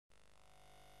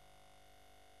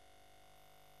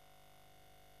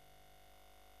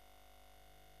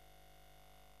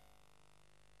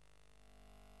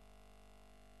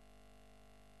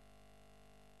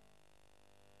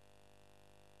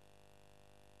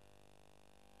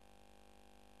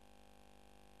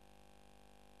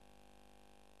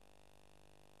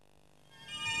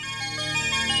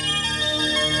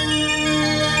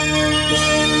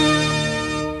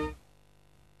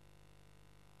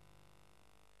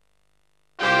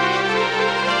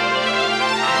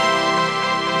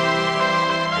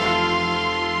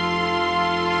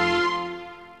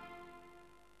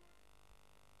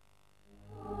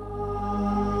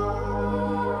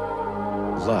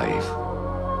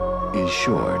is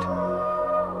short.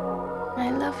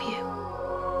 I love you.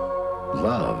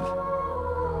 Love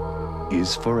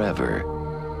is forever.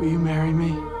 Will you marry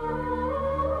me?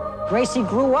 Gracie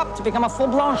grew up to become a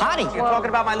full-blown hottie. You're talking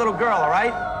about my little girl, all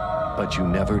right? But you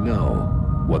never know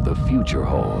what the future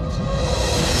holds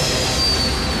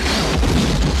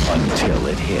until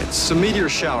it hits. It's a meteor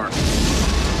shower.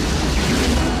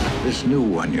 This new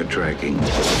one you're tracking,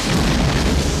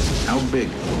 how big?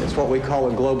 It's what we call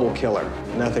a global killer.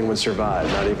 Nothing would survive,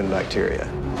 not even bacteria.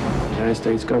 The United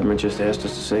States government just asked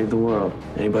us to save the world.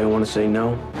 Anybody want to say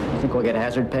no? You think we'll get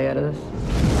hazard pay out of this?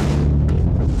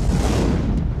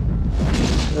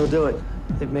 They'll do it.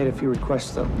 They've made a few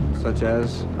requests, though. Such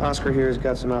as? Oscar here has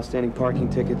got some outstanding parking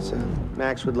tickets.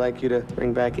 Max would like you to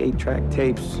bring back 8-track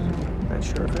tapes. Not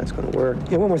sure if that's going to work.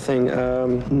 Yeah, one more thing.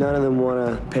 None of them want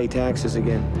to pay taxes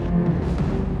again.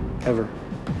 Ever.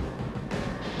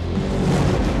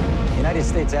 United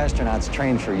States astronauts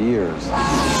train for years.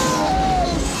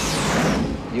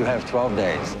 You have 12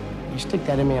 days. You stick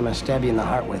that in me, I'm going to stab you in the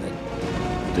heart with it.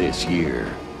 This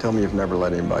year, Tell me you've never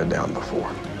let anybody down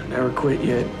before. Never quit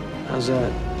yet. How's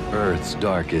that? Earth's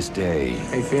darkest day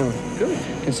How you feeling? Good,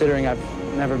 considering I've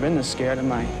never been this scared in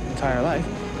my entire life.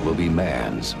 will be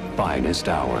man's finest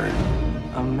hour.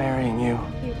 I'm marrying you.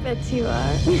 You bet you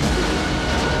are.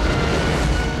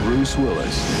 Bruce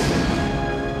Willis,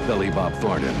 Billy Bob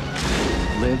Thornton,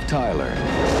 Liv Tyler,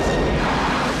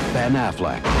 Ben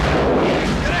Affleck,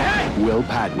 Will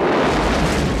Patton,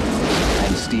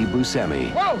 and Steve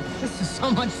Buscemi. Whoa, this is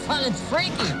so much fun, it's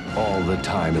freaky. All the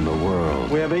time in the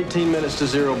world We have 18 minutes to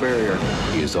zero barrier.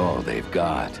 is all they've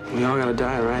got. We all gotta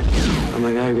die, right? I'm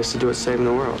the guy who gets to do it saving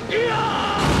the world. Do you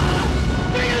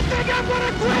think I'm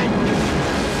gonna quit?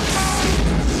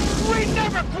 We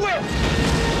never quit!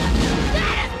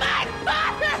 That is my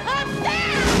father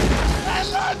upstairs! I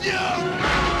love you!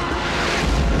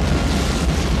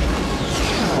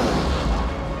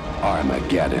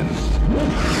 Armageddon.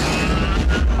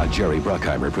 A Jerry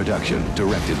Bruckheimer production,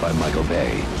 directed by Michael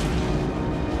Bay.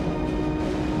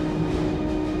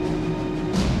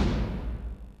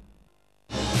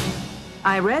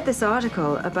 I read this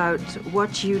article about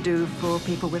what you do for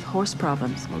people with horse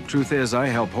problems. Well, truth is, I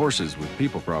help horses with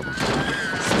people problems.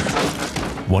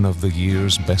 One of the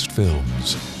year's best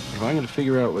films. If I'm going to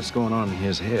figure out what's going on in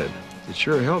his head, it'd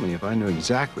sure help me if I knew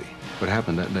exactly what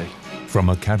happened that day. From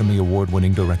Academy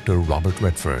Award-winning director Robert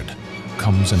Redford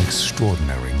comes an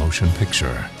extraordinary motion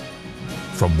picture.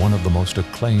 From one of the most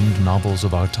acclaimed novels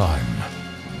of our time,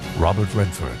 Robert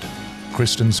Redford,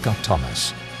 Kristen Scott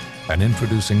Thomas, and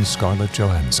introducing Scarlett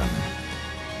Johansson,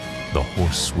 The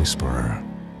Horse Whisperer.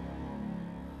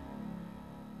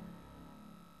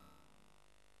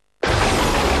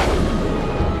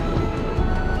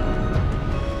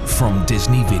 From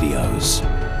Disney Videos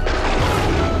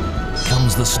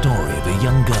comes the story of a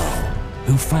young girl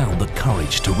who found the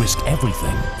courage to risk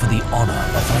everything for the honor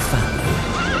of her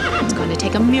family. It's going to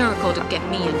take a miracle to get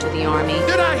me into the army.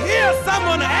 Did I hear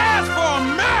someone ask for a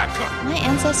miracle? My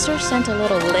ancestors sent a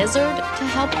little lizard to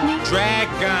help me.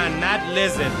 Dragon, not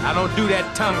lizard. I don't do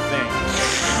that tongue thing.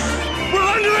 We're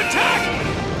under attack!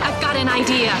 I've got an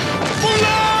idea.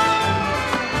 Mulan!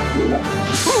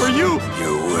 Who are you?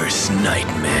 Your worst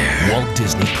nightmare. Walt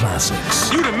Disney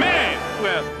Classics. You the man!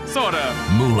 Well, sort of.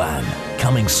 Mulan,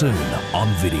 coming soon on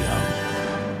video.